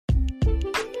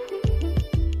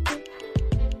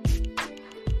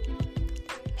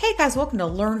Hey guys, welcome to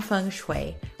Learn Feng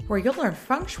Shui, where you'll learn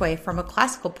Feng Shui from a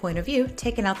classical point of view,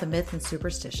 taking out the myth and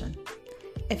superstition.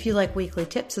 If you like weekly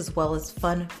tips as well as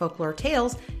fun folklore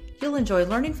tales, you'll enjoy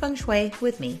learning Feng Shui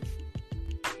with me.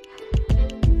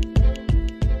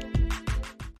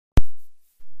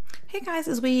 Hey guys,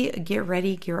 as we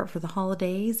gear up for the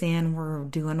holidays and we're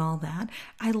doing all that,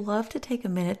 I love to take a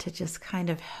minute to just kind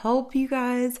of help you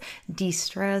guys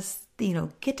de-stress,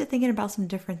 get to thinking about some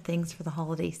different things for the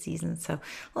holiday season. So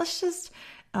let's just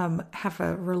have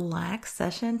a relaxed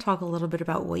session, talk a little bit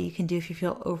about what you can do if you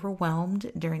feel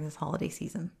overwhelmed during this holiday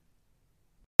season.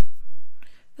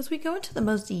 As we go into the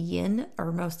most yin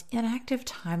or most inactive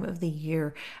time of the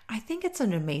year, I think it's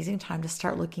an amazing time to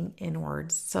start looking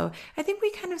inwards. So I think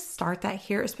we kind of start that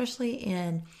here, especially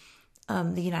in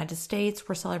the United States.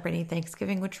 We're celebrating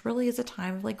Thanksgiving, which really is a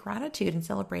time of gratitude and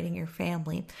celebrating your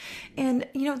family. And,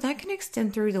 that can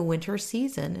extend through the winter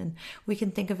season. And we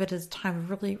can think of it as a time of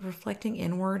really reflecting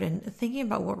inward and thinking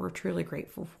about what we're truly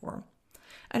grateful for.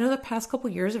 I know the past couple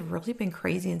years have really been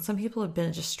crazy and some people have been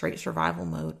in just straight survival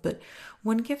mode. But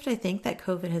one gift I think that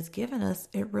COVID has given us,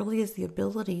 it really is the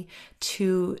ability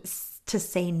to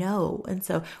say no. And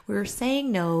so we were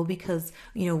saying no because,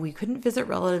 we couldn't visit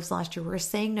relatives last year. We were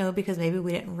saying no because maybe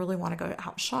we didn't really want to go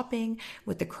out shopping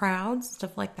with the crowds,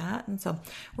 stuff like that. And so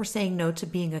we're saying no to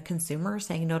being a consumer,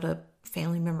 saying no to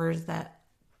family members that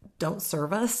don't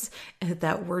serve us, and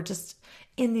that we're just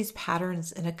in these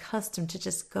patterns and accustomed to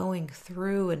just going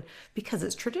through, and because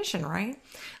it's tradition, right?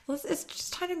 It's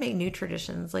just time to make new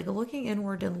traditions, like looking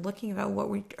inward and looking about what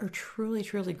we are truly,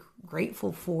 truly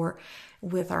grateful for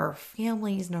with our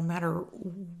families, no matter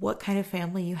what kind of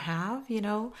family you have,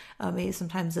 maybe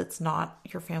sometimes it's not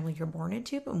your family you're born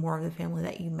into, but more of the family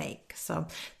that you make. So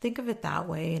think of it that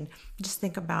way and just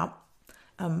think about,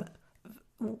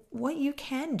 what you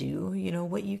can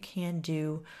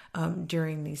do,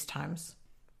 during these times.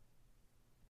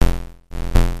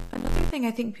 Another thing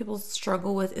I think people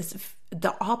struggle with is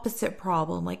the opposite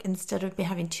problem. Like instead of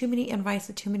having too many invites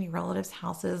to too many relatives'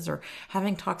 houses or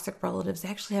having toxic relatives, they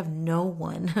actually have no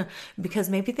one because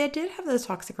maybe they did have those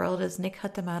toxic relatives and they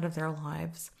cut them out of their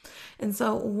lives. And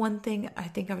so one thing I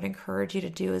think I would encourage you to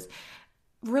do is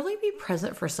really be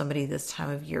present for somebody this time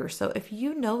of year. So if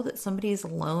you know that somebody is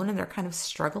alone and they're kind of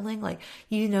struggling, that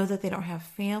they don't have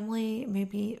family,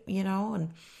 maybe,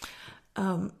 and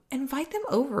invite them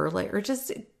over, or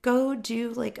just go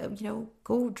do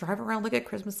go drive around, look at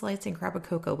Christmas lights and grab a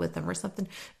cocoa with them or something.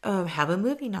 Have a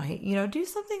movie night, do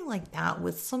something like that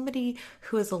with somebody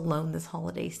who is alone this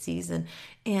holiday season.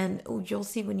 And you'll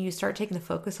see when you start taking the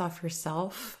focus off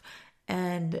yourself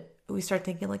and we start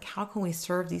thinking how can we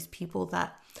serve these people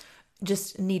that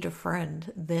just need a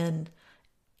friend, then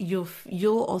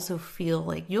you'll also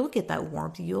feel you'll get that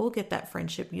warmth, you'll get that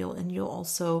friendship, you'll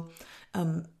also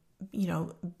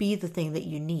be the thing that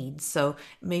you need. So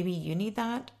maybe you need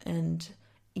that and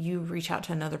you reach out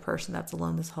to another person that's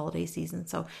alone this holiday season.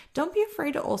 So don't be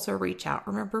afraid to also reach out.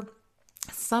 Remember,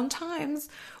 sometimes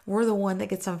we're the one that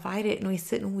gets invited and we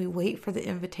sit and we wait for the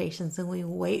invitations and we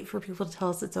wait for people to tell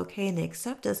us it's okay and they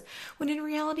accept us, when in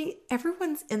reality,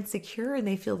 everyone's insecure and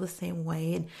they feel the same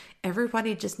way and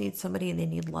everybody just needs somebody and they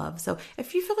need love. So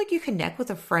if you feel like you connect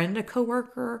with a friend, a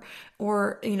coworker,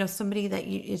 or, somebody that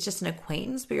is just an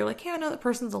acquaintance, but you're hey, I know that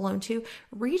person's alone too,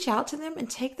 reach out to them and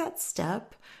take that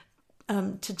step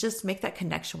to just make that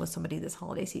connection with somebody this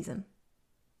holiday season.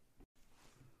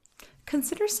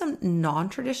 Consider some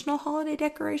non-traditional holiday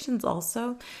decorations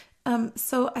also.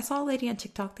 So I saw a lady on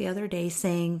TikTok the other day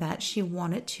saying that she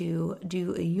wanted to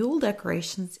do Yule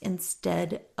decorations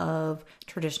instead of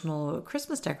traditional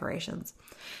Christmas decorations.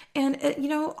 And,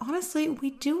 honestly, we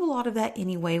do a lot of that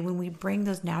anyway when we bring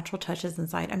those natural touches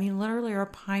inside. I mean, literally our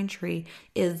pine tree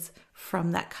is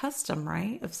from that custom,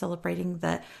 right, of celebrating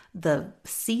the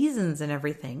seasons and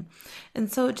everything. And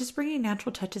so just bringing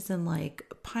natural touches in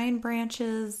pine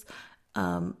branches,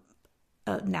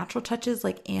 natural touches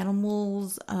like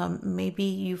animals. Maybe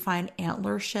you find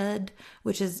antler shed,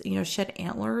 which is, shed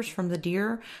antlers from the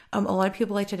deer. A lot of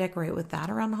people like to decorate with that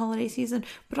around the holiday season,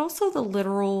 but also the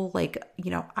literal,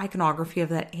 iconography of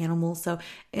that animal. So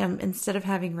instead of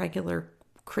having regular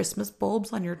Christmas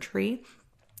bulbs on your tree,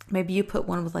 maybe you put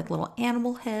one with little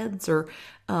animal heads or,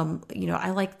 I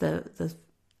like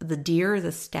the deer,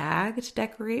 the stag to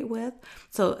decorate with.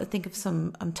 So think of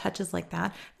some touches like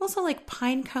that. Also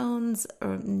pine cones,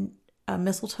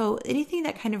 mistletoe, anything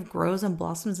that kind of grows and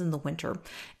blossoms in the winter.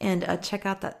 And check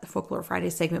out that Folklore Friday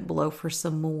segment below for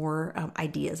some more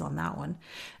ideas on that one.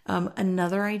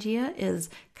 Another idea is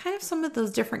kind of some of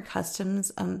those different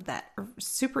customs that are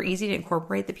super easy to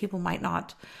incorporate that people might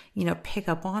not, pick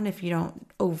up on if you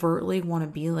don't overtly want to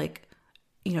be like,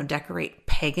 decorate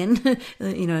pagan,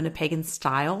 in a pagan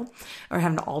style or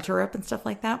have an altar up and stuff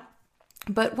like that.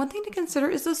 But one thing to consider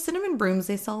is those cinnamon brooms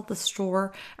they sell at the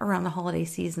store around the holiday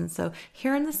season. So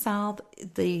here in the South,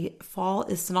 the fall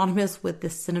is synonymous with the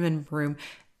cinnamon broom.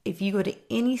 If you go to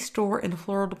any store in the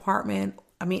floral department,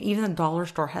 even the dollar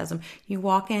store has them. You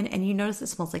walk in and you notice it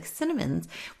smells like cinnamons.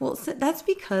 Well, that's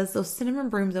because those cinnamon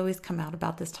brooms always come out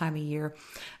about this time of year.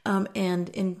 And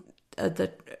in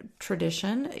the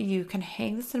tradition, you can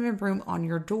hang the cinnamon broom on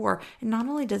your door, and not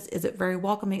only is it very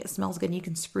welcoming, it smells good, and you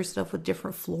can spruce it up with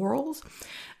different florals.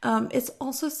 It's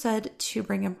also said to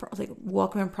bring in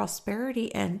welcome in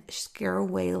prosperity and scare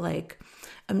away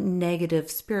negative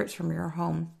spirits from your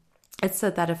home. It's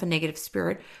said that if a negative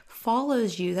spirit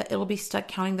follows you, that it'll be stuck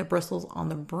counting the bristles on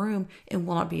the broom and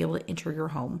will not be able to enter your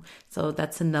home. So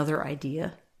that's another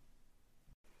idea.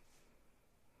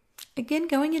 Again,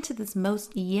 going into this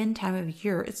most yin time of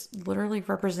year, it's literally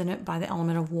represented by the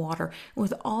element of water.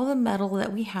 With all the metal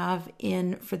that we have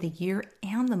in for the year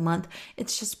and the month,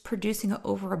 it's just producing an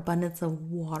overabundance of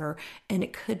water. And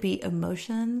it could be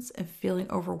emotions and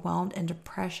feeling overwhelmed and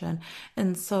depression.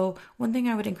 And so one thing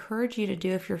I would encourage you to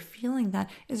do if you're feeling that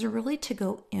is really to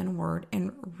go inward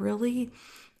and really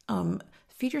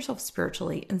feed yourself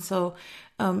spiritually. And so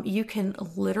you can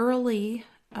literally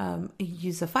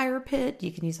use a fire pit, you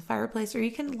can use a fireplace, or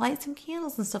you can light some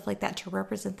candles and stuff like that to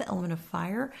represent the element of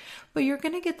fire. But you're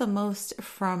going to get the most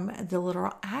from the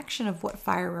literal action of what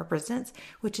fire represents,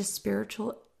 which is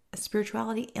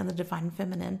spirituality and the divine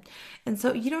feminine. And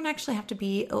so you don't actually have to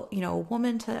be a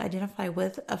woman to identify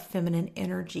with a feminine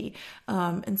energy.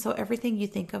 And so everything you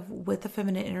think of with the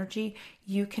feminine energy,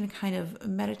 you can kind of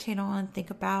meditate on,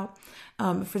 think about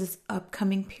for this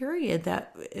upcoming period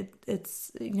that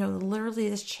it's literally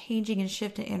this changing and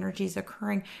shift in energies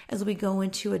occurring as we go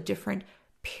into a different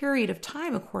period of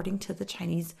time according to the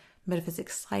Chinese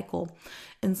metaphysics cycle.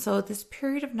 And so this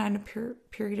period of 9, a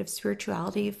period of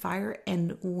spirituality, fire,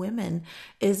 and women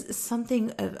is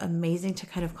something amazing to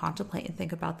kind of contemplate and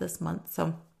think about this month.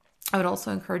 So I would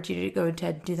also encourage you to go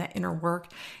ahead and do that inner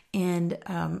work and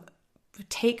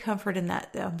take comfort in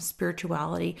that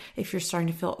spirituality if you're starting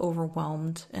to feel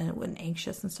overwhelmed and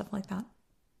anxious and stuff like that.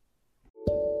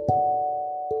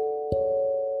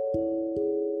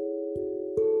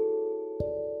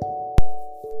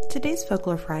 Today's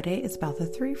Folklore Friday is about the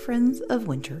 3 friends of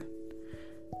winter.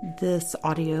 This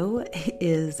audio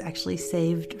is actually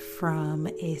saved from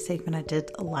a segment I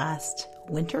did last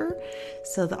winter,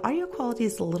 so the audio quality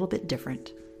is a little bit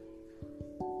different.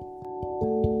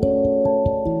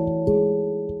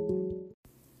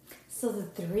 So the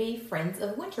 3 Friends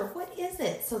of Winter, what is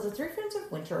it? So the 3 Friends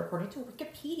of Winter, according to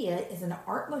Wikipedia, is an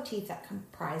art motif that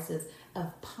comprises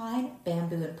of pine,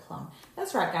 bamboo, and plum.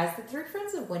 That's right, guys. The 3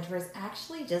 Friends of Winter is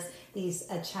actually just these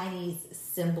Chinese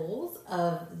symbols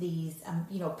of these,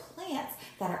 plants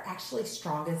that are actually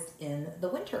strongest in the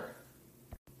winter.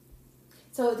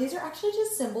 So these are actually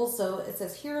just symbols. So it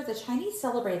says here, the Chinese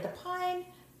celebrate the pine,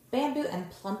 bamboo, and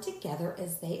plum together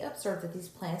as they observe that these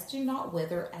plants do not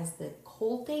wither as the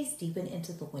cold days deepen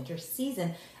into the winter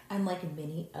season, unlike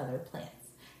many other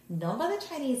plants. Known by the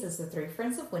Chinese as the 3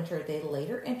 Friends of Winter, they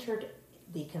later entered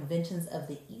the conventions of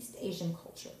the East Asian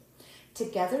culture.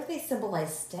 Together, they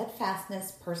symbolize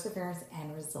steadfastness, perseverance,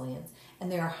 and resilience,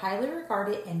 and they are highly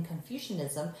regarded in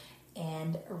Confucianism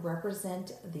and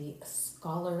represent the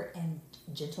scholar and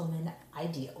gentleman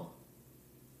ideal.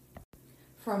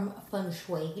 From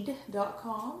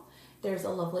fengshui.com, there's a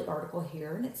lovely article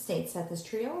here, and it states that this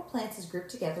trio of plants is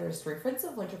grouped together as 3 Friends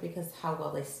of Winter because how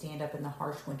well they stand up in the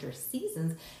harsh winter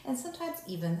seasons and sometimes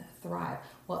even thrive.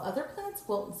 While other plants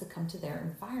wilt and succumb to their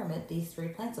environment, these 3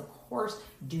 plants, of course,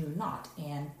 do not.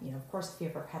 And, of course, if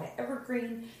you've ever had an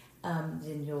evergreen,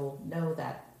 then you'll know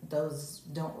that those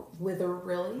don't wither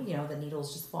really. The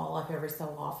needles just fall off every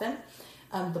so often.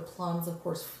 The plums, of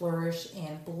course, flourish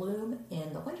and bloom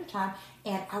in the wintertime.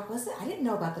 And I didn't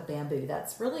know about the bamboo.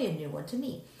 That's really a new one to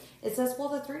me. It says, well,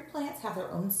 the 3 plants have their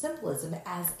own symbolism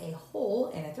as a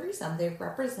whole. In a threesome, they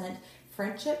represent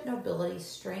friendship, nobility,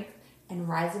 strength, and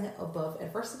rising above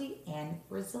adversity and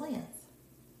resilience.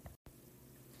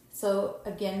 So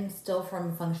again, still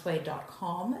from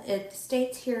fengshui.com, it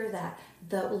states here that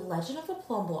the legend of the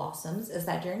plum blossoms is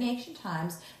that during ancient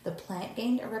times, the plant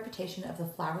gained a reputation of the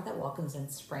flower that welcomes in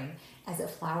spring, as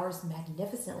it flowers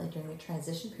magnificently during the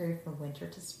transition period from winter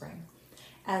to spring.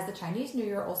 As the Chinese New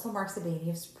Year also marks the beginning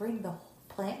of spring, the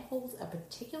plant holds a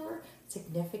particular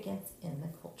significance in the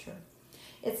culture.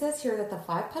 It says here that the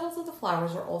 5 petals of the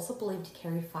flowers are also believed to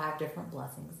carry 5 different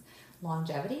blessings: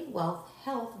 longevity, wealth,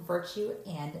 health, virtue,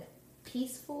 and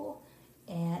peaceful,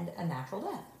 and a natural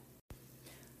death.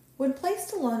 When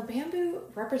placed alone, bamboo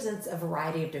represents a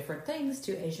variety of different things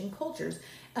to Asian cultures.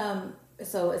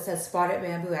 So it says spotted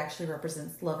bamboo actually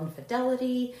represents love and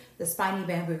fidelity. The spiny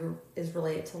bamboo is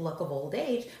related to luck of old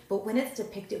age. But when it's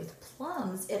depicted with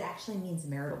plums, it actually means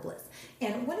marital bliss.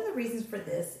 And one of the reasons for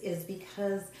this is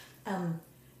because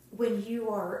when you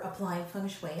are applying feng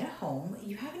shui in a home,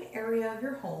 you have an area of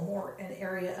your home or an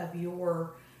area of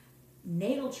your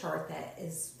natal chart that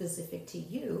is specific to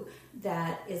you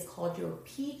that is called your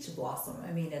peach blossom.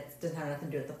 I mean, it doesn't have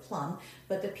nothing to do with the plum,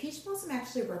 but the peach blossom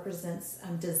actually represents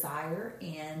desire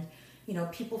and,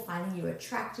 people finding you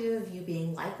attractive, you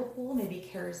being likable, maybe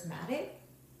charismatic.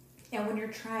 And when you're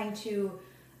trying to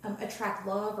attract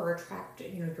love or attract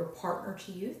your partner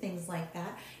to you, things like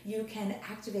that, you can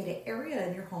activate an area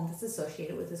in your home that's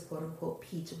associated with this quote unquote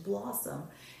peach blossom.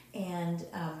 And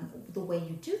the way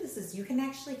you do this is you can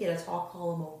actually get a tall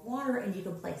column of water and you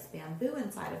can place bamboo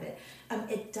inside of it.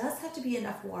 It does have to be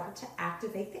enough water to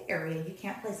activate the area. You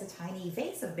can't place a tiny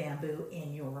vase of bamboo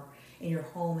in your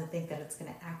home and think that it's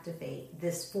going to activate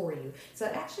this for you. So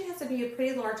it actually has to be a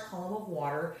pretty large column of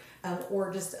water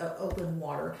or just open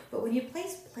water. But when you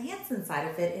place plants inside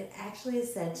of it, it actually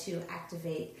is said to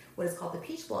activate what is called the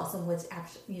peach blossom, which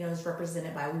actually, is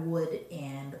represented by wood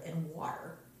and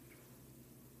water.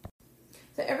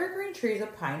 The evergreen tree, the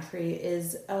pine tree,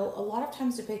 is a lot of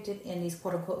times depicted in these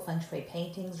quote-unquote feng shui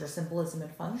paintings or symbolism in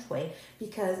feng shui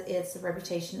because it's the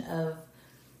reputation of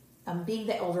being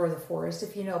the elder of the forest.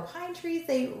 If you know pine trees,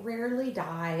 they rarely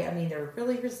die. I mean, they're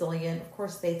really resilient. Of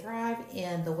course, they thrive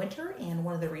in the winter, and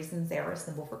one of the reasons they are a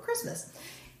symbol for Christmas.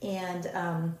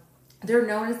 And they're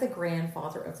known as the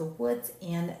grandfather of the woods,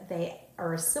 and they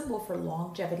are a symbol for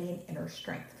longevity and inner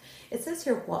strength. It says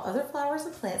here, while other flowers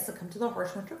and plants succumb to the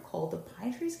harsh winter cold, the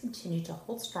pine trees continue to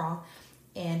hold strong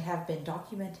and have been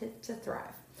documented to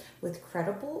thrive. With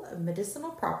credible medicinal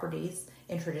properties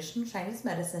in traditional Chinese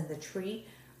medicine, the tree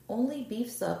only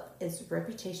beefs up its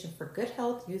reputation for good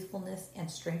health, youthfulness,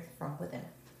 and strength from within.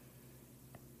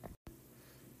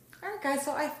 Alright guys,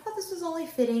 so I thought this was only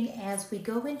fitting as we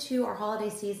go into our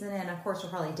holiday season, and of course we're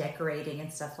probably decorating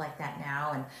and stuff like that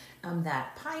now, and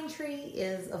that pine tree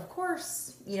is of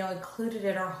course, included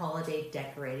in our holiday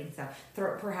decorating. So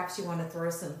perhaps you want to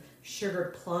throw some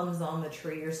sugared plums on the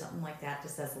tree or something like that,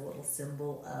 just as a little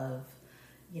symbol of,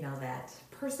 that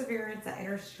perseverance, that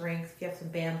inner strength. If you have some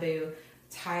bamboo,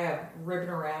 tie a ribbon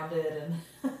around it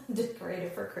and decorate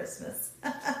it for Christmas.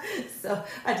 So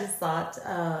I just thought,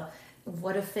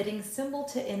 what a fitting symbol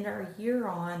to end our year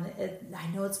on. I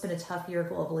know it's been a tough year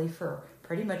globally for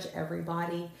pretty much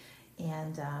everybody.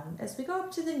 And as we go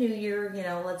up to the new year,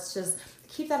 let's just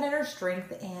keep that inner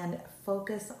strength and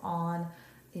focus on,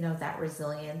 that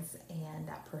resilience and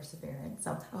that perseverance.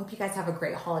 So I hope you guys have a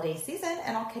great holiday season,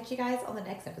 and I'll catch you guys on the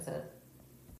next episode.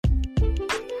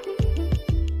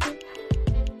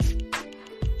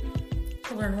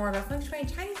 To learn more about Feng Shui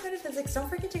and Chinese metaphysics, don't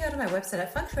forget to go to my website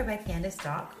at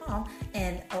fengshuibycandice.com,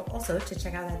 and also to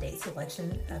check out that date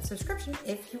selection subscription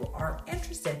if you are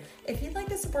interested. If you'd like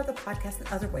to support the podcast in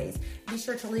other ways, be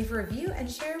sure to leave a review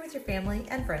and share with your family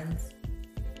and friends.